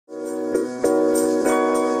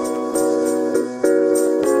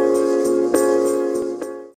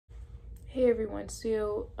everyone.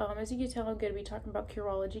 So as you can tell, I'm going to be talking about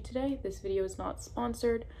Curology today. This video is not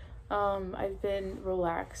sponsored. I've been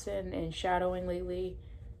relaxed and shadowing lately.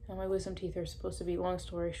 My wisdom teeth are supposed to be, long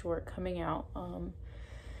story short, coming out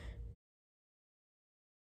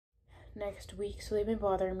next week, so they've been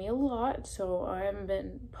bothering me a lot, so I haven't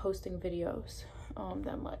been posting videos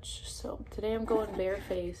that much. So today I'm going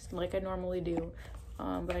barefaced like I normally do,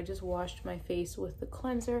 but I just washed my face with the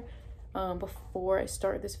cleanser before I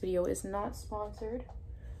start this video. Is not sponsored.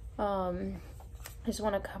 I just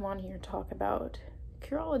want to come on here and talk about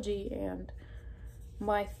Curology and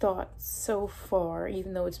my thoughts so far,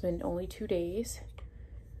 even though it's been only 2 days.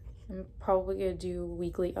 I'm probably gonna do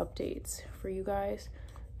weekly updates for you guys.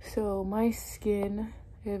 So my skin,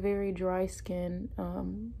 I have very dry skin,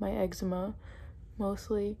 my eczema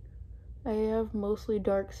mostly. I have mostly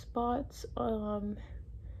dark spots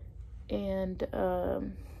and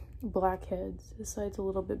blackheads. This side's a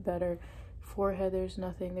little bit better. Forehead, there's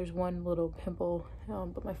nothing. There's one little pimple,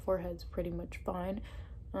 but my forehead's pretty much fine.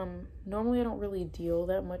 Normally I don't really deal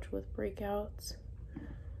that much with breakouts.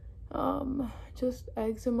 Just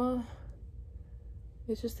eczema.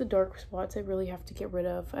 It's just the dark spots I really have to get rid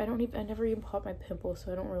of. I never even pop my pimples,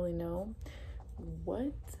 so I don't really know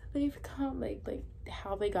what they've come, like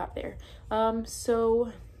how they got there.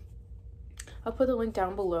 So I'll put the link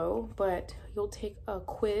down below, but you'll take a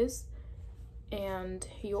quiz and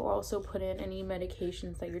you'll also put in any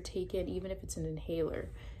medications that you're taking, even if it's an inhaler.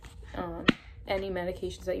 Any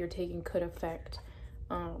medications that you're taking could affect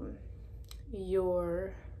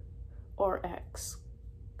your RX.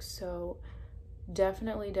 So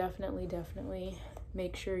definitely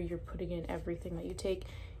make sure you're putting in everything that you take,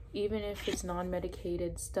 even if it's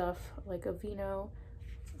non-medicated stuff like Aveeno.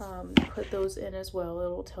 Put those in as well.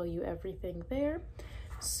 It'll tell you everything there.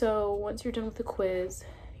 So once you're done with the quiz,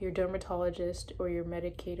 your dermatologist or your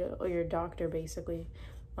medicator or your doctor basically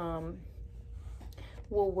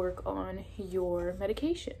will work on your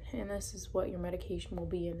medication, and this is what your medication will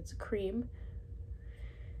be, and it's a cream.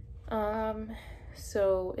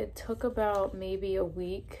 So it took about maybe a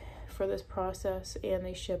week for this process, and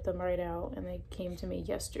they shipped them right out, and they came to me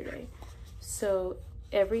yesterday. So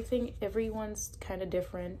everyone's kind of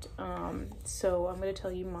different. So I'm going to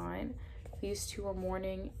tell you mine. These two are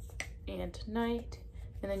morning and night,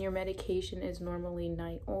 and then your medication is normally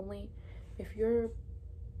night only. If you're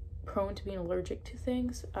prone to being allergic to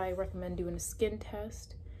things, I recommend doing a skin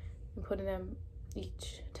test and putting them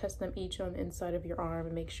test them each on the inside of your arm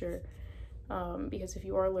and make sure, because if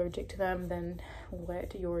you are allergic to them, then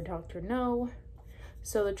let your doctor know.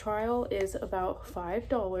 So the trial is about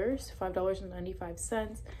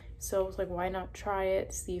 $5.95. So it's like, why not try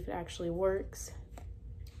it, see if it actually works?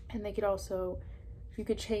 And they could also, if you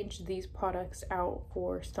could change these products out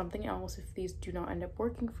for something else if these do not end up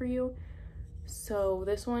working for you. So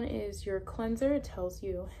this one is your cleanser. It tells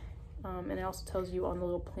you, and it also tells you on the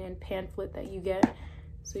little pamphlet that you get.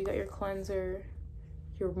 So you got your cleanser,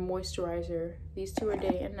 your moisturizer. These two are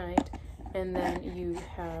day and night, and then you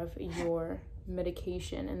have your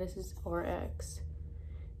medication, and this is RX.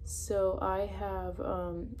 So I have,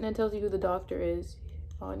 and it tells you who the doctor is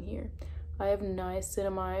on here. I have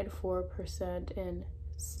niacinamide 4% and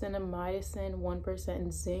cinnamycin 1%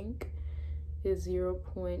 and zinc is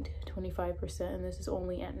 0.25%, and this is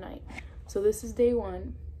only at night. So this is day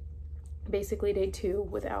 1. Basically day 2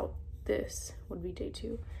 without this would be day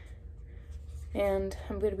 2. And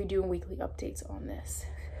I'm going to be doing weekly updates on this.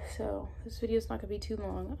 So this video is not going to be too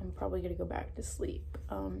long. I'm probably going to go back to sleep.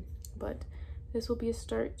 But this will be a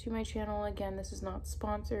start to my channel. Again, this is not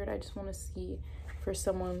sponsored. I just want to see for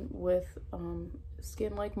someone with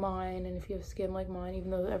skin like mine, and if you have skin like mine,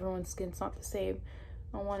 even though everyone's skin's not the same,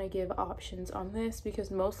 I want to give options on this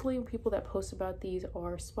because mostly people that post about these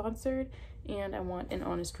are sponsored, and I want an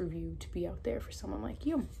honest review to be out there for someone like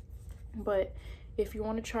you. But if you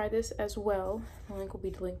want to try this as well, the link will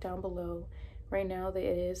be linked down below. Right now it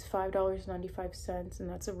is $5.95, and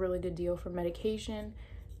that's a really good deal for medication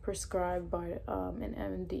prescribed by an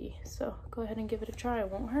MD. So go ahead and give it a try.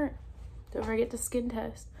 It won't hurt. Don't forget to skin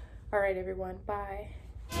test. All right, everyone. Bye.